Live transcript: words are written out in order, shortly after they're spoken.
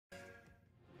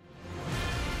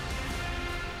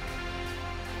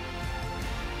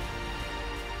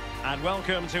And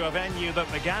welcome to a venue that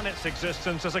began its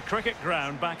existence as a cricket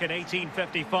ground back in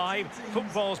 1855.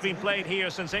 Football's been played here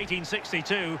since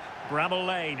 1862, Bramall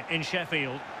Lane in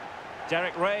Sheffield.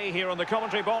 Derek Ray here on the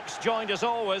commentary box, joined as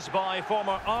always by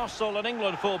former Arsenal and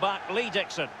England fullback Lee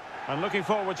Dixon. And looking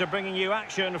forward to bringing you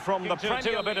action from the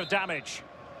Premier. A bit of damage.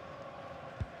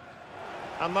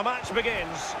 And the match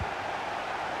begins.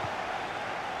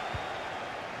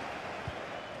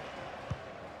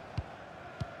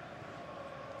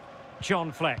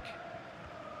 John Fleck.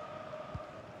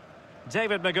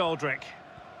 David McGoldrick.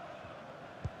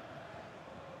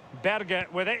 Berge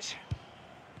with it.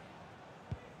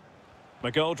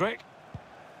 McGoldrick.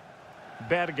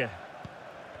 Berge.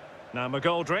 Now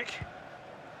McGoldrick.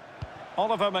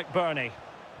 Oliver McBurney.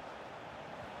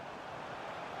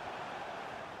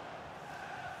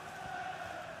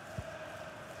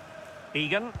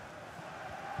 Egan.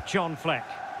 John Fleck.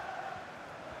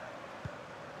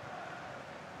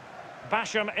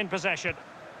 Basham in possession.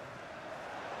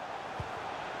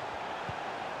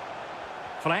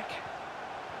 Fleck.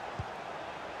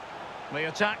 The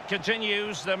attack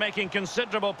continues. They're making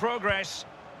considerable progress.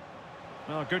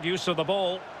 Oh, good use of the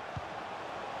ball.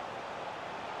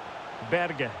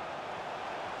 Berge.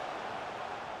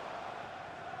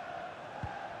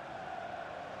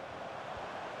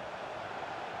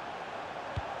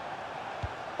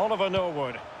 Oliver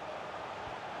Norwood.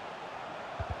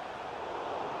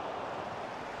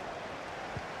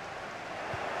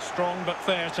 Strong but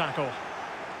fair tackle.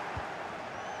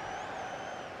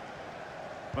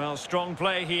 Well, strong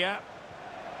play here.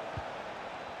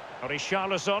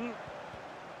 Richarlison.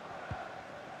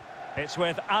 It's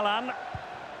with Alan.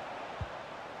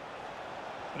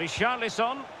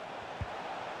 Richarlison.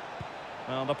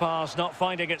 Well, the pass not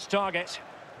finding its target.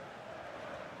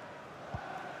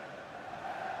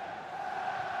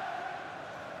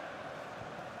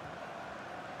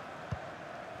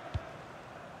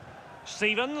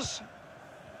 Stevens.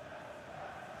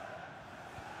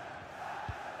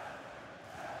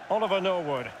 Oliver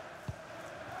Norwood.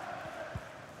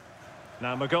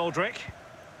 Now McGoldrick.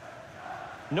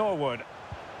 Norwood.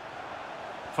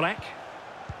 Fleck.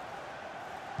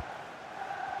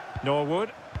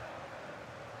 Norwood.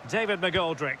 David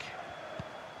McGoldrick.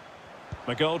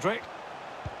 McGoldrick.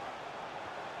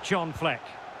 John Fleck.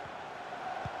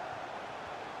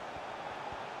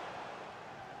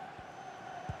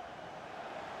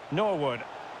 Norwood.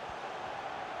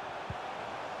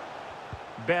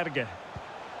 Berge.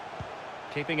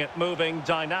 Keeping it moving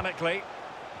dynamically.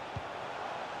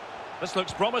 This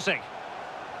looks promising.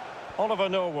 Oliver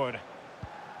Norwood.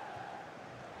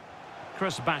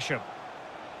 Chris Basham.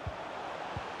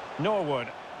 Norwood.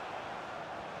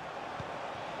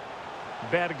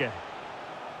 Berge.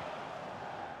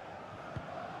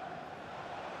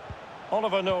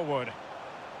 Oliver Norwood.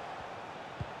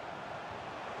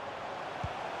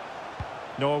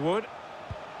 Norwood.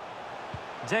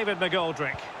 David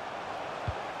McGoldrick.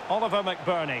 Oliver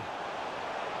McBurney.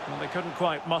 Well, they couldn't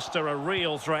quite muster a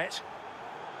real threat.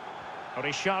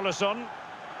 Richarlison.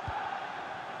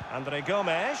 Andre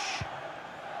Gomes.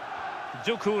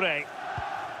 Doucouré.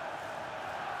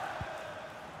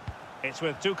 It's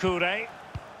with Doucouré.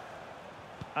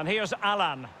 And here's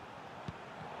Alan.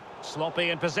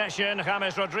 Sloppy in possession,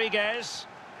 James Rodriguez.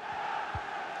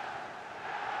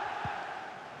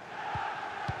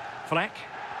 Fleck.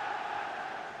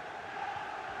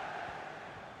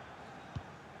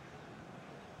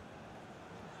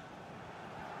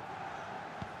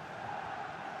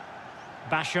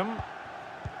 Basham.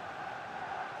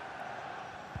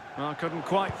 Well, couldn't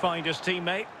quite find his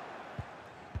teammate.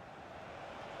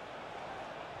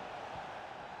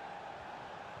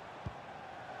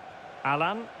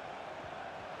 Alan.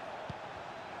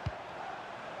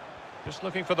 Just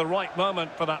looking for the right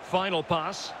moment for that final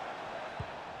pass.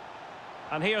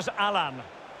 And here's Alan.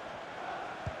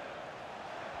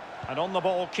 And on the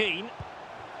ball, Keane.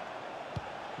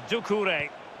 Doucouré.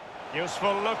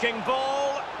 Useful looking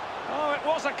ball. Oh, it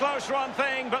was a close run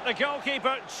thing, but the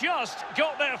goalkeeper just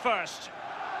got there first.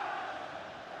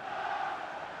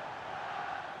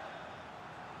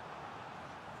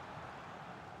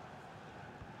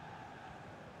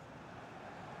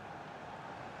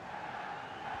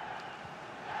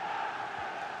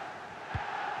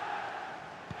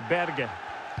 Berge.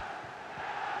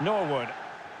 Norwood.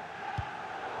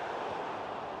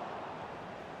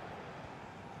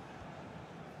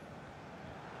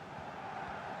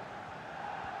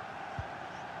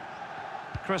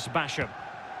 Chris Basham.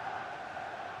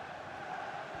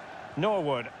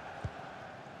 Norwood.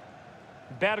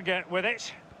 Berge with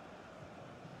it.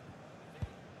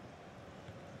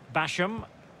 Basham.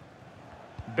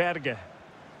 Berge.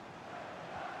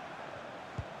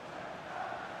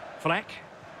 Fleck.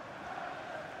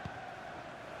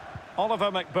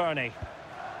 Oliver McBurney.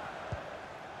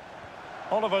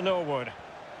 Oliver Norwood.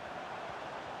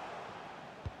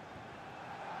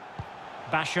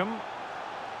 Basham.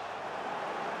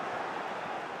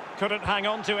 Couldn't hang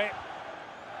on to it.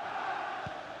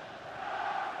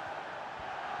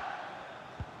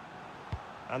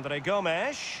 Andre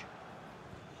Gomes.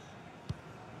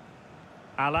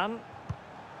 Alan.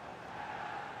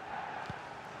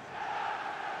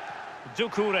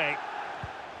 Doucouré.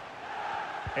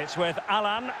 It's with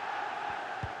Alan.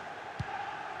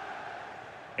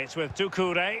 It's with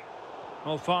Doucouré.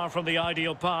 Well, far from the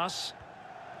ideal pass.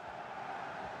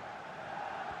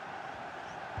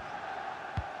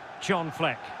 John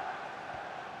Fleck.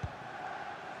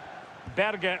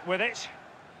 Berger with it.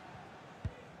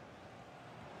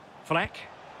 Fleck.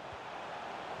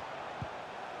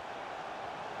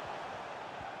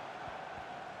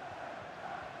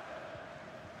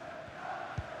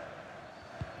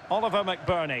 Oliver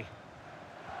McBurney.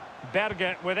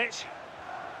 Berger with it.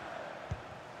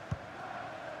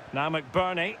 Now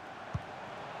McBurney.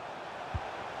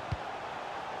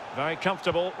 Very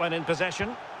comfortable when in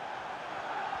possession.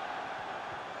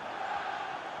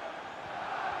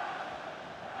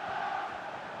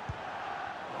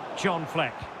 John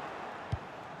Fleck.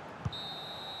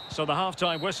 So the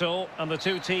half-time whistle, and the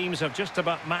two teams have just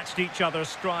about matched each other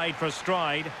stride for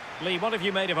stride. Lee, what have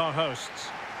you made of our hosts?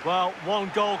 Well,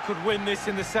 one goal could win this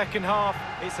in the second half.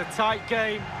 It's a tight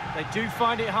game. They do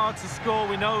find it hard to score,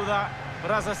 we know that.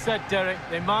 But as I said, Derek,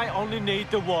 they might only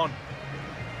need the one.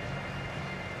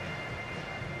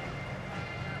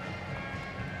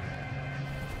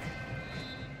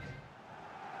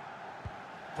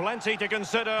 Plenty to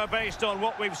consider based on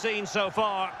what we've seen so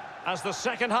far as the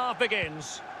second half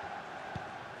begins.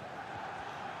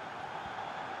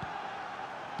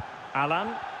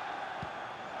 Alan.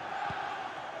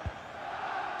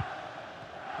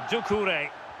 Doucouré.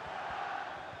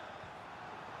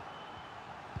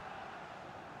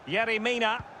 Yerry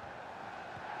Mina.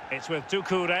 It's with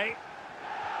Doucouré.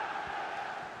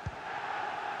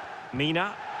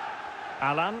 Mina.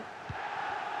 Alan.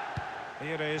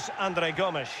 Here is Andre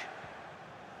Gomes.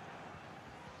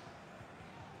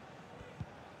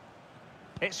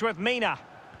 It's with Mina.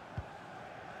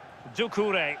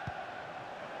 Doucouré.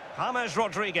 James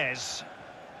Rodriguez.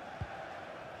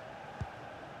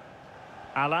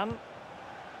 Alan.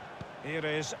 Here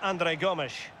is Andre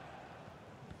Gomes.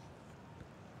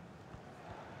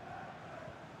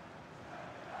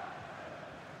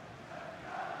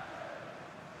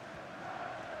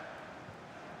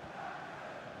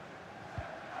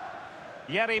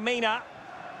 Yerry Mina.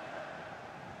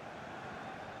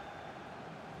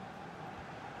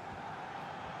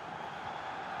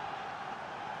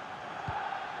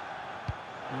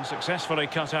 And successfully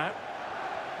cut out.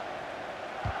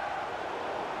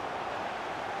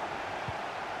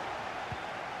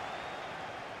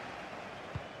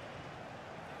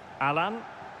 Alan.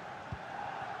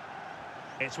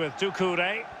 It's with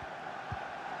Doucouré.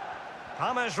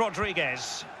 James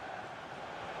Rodriguez.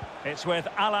 It's with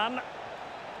Alan.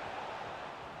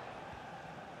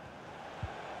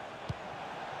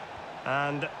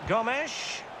 And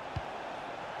Gomes.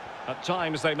 At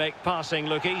times they make passing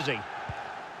look easy.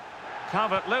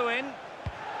 Calvert-Lewin.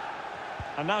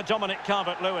 And now Dominic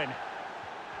Calvert-Lewin.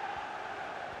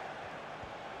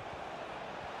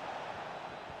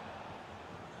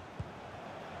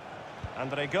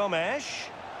 Andre Gomes.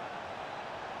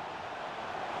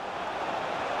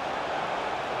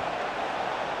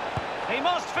 He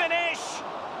must finish.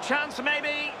 Chance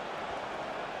maybe.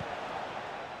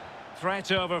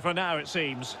 Threat over for now, it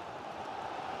seems.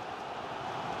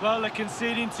 Well, they're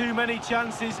conceding too many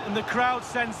chances, and the crowd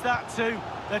sense that too.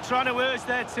 They're trying to urge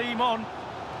their team on.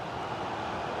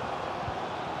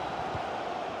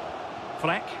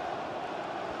 Fleck.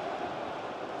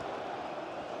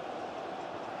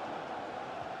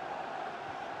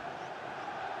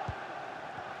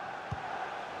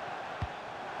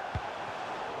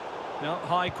 No,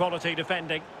 high-quality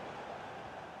defending.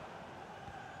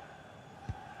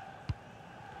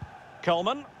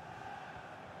 Coleman.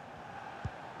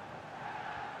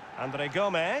 Andre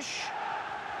Gomes.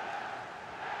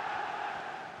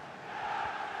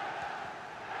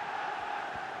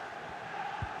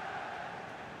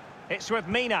 It's with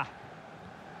Mina.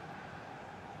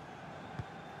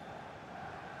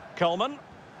 Coleman.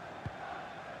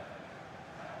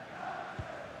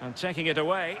 And taking it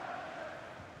away.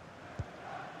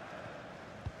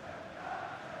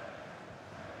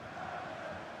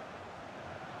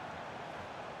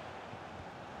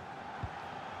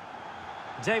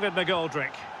 David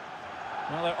McGoldrick.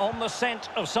 Well, they're on the scent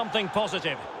of something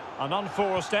positive. An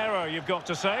unforced error, you've got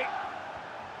to say.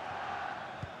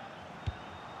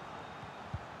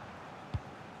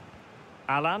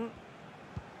 Alan.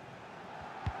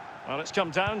 Well, it's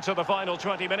come down to the final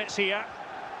 20 minutes here.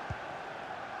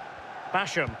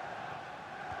 Basham.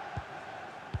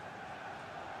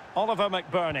 Oliver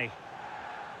McBurney.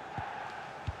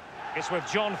 It's with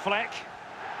John Fleck.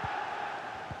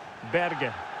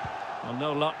 Berge. Well,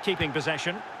 no luck keeping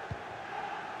possession.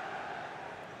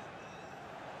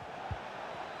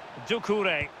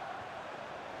 Doucouré.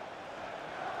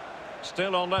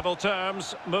 Still on level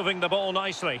terms, moving the ball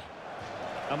nicely.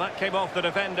 And that came off the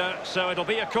defender, so it'll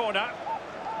be a corner.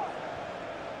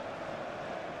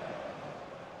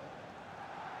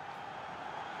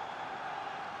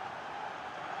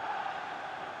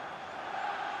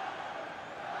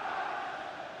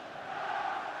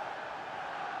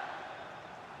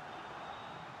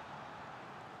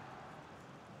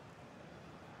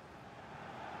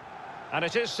 And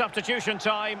it is substitution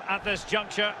time at this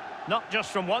juncture, not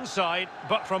just from one side,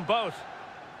 but from both.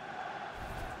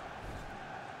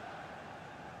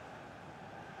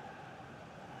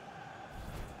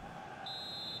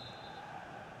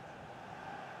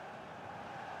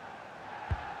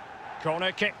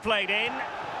 Corner kick played in.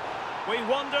 We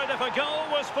wondered if a goal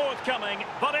was forthcoming,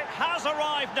 but it has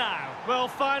arrived now. Well,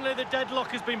 finally the deadlock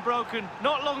has been broken.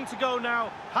 Not long to go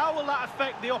now. How will that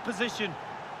affect the opposition?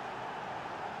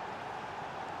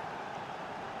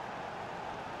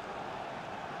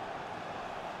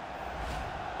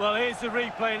 Well, here's the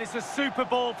replay, and it's a super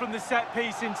ball from the set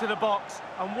piece into the box.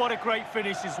 And what a great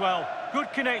finish as well.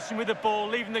 Good connection with the ball,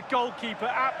 leaving the goalkeeper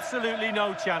absolutely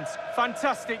no chance.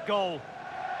 Fantastic goal.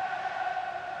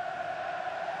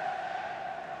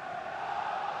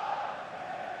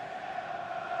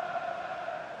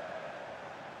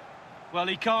 Well,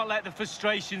 he can't let the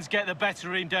frustrations get the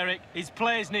better in, Derek. His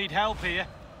players need help here.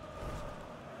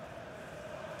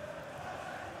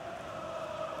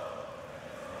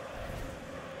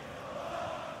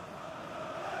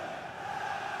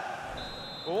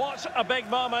 What a big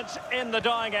moment in the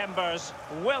dying embers.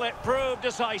 Will it prove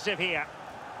decisive here?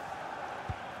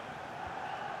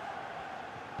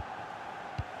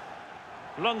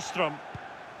 Lundstrom.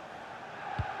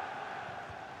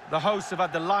 The hosts have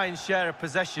had the lion's share of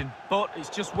possession, but it's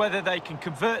just whether they can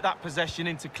convert that possession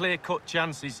into clear-cut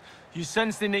chances. You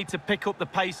sense they need to pick up the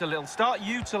pace a little, start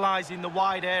utilising the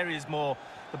wide areas more.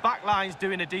 The back line's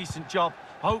doing a decent job.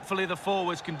 Hopefully the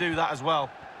forwards can do that as well.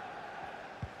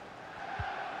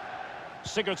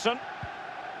 Sigurdsson.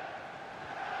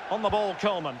 On the ball,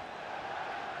 Coleman.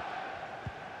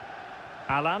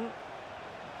 Alan.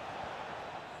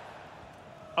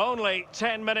 Only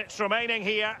 10 minutes remaining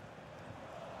here.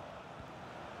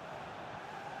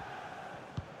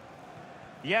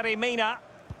 Yerry Mina.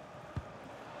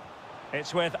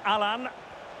 It's with Alan.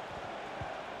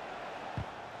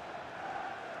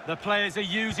 The players are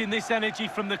using this energy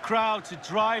from the crowd to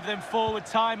drive them forward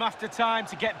time after time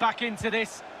to get back into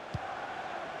this.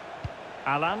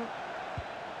 Alan.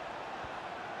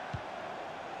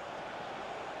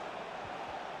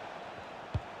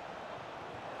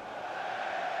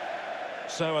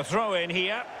 So a throw in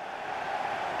here.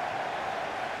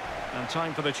 And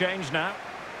time for the change now.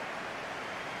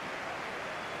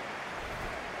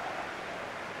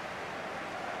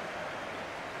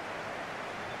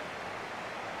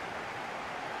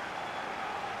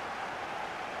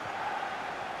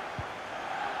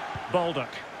 Baldock.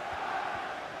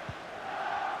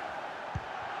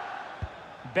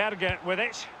 Berge with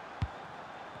it.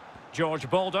 George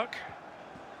Baldock.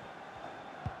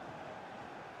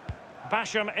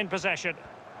 Basham in possession.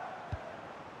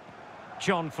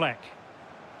 John Fleck.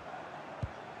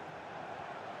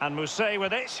 And Mousset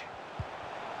with it.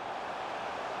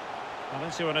 Well,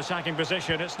 into an attacking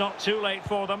position. It's not too late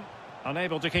for them.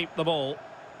 Unable to keep the ball.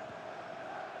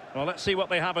 Well, let's see what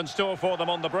they have in store for them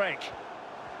on the break.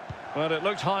 Well, it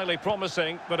looked highly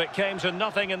promising, but it came to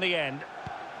nothing in the end.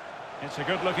 It's a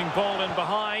good-looking ball in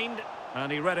behind,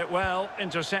 and he read it well,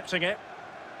 intercepting it.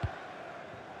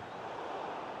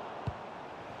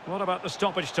 What about the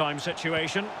stoppage time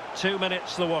situation? 2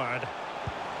 minutes, the word.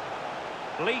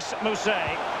 Lys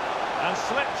Mousset, and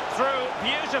slipped through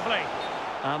beautifully.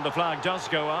 And the flag does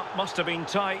go up, must have been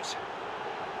tight.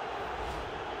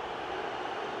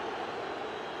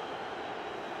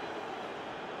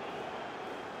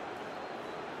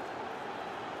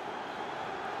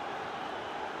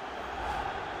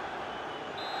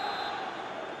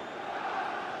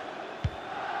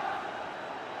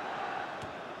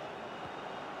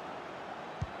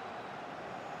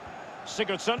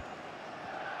 Sigurdsson.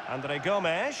 Andre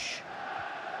Gomes.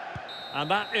 And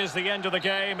that is the end of the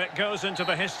game. It goes into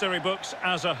the history books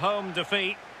as a home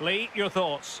defeat. Lee, your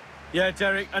thoughts? Yeah,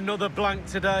 Derek, another blank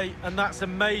today, and that's a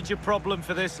major problem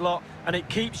for this lot, and it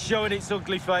keeps showing its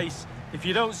ugly face. If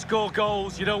you don't score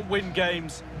goals, you don't win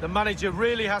games. The manager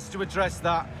really has to address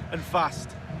that, and fast.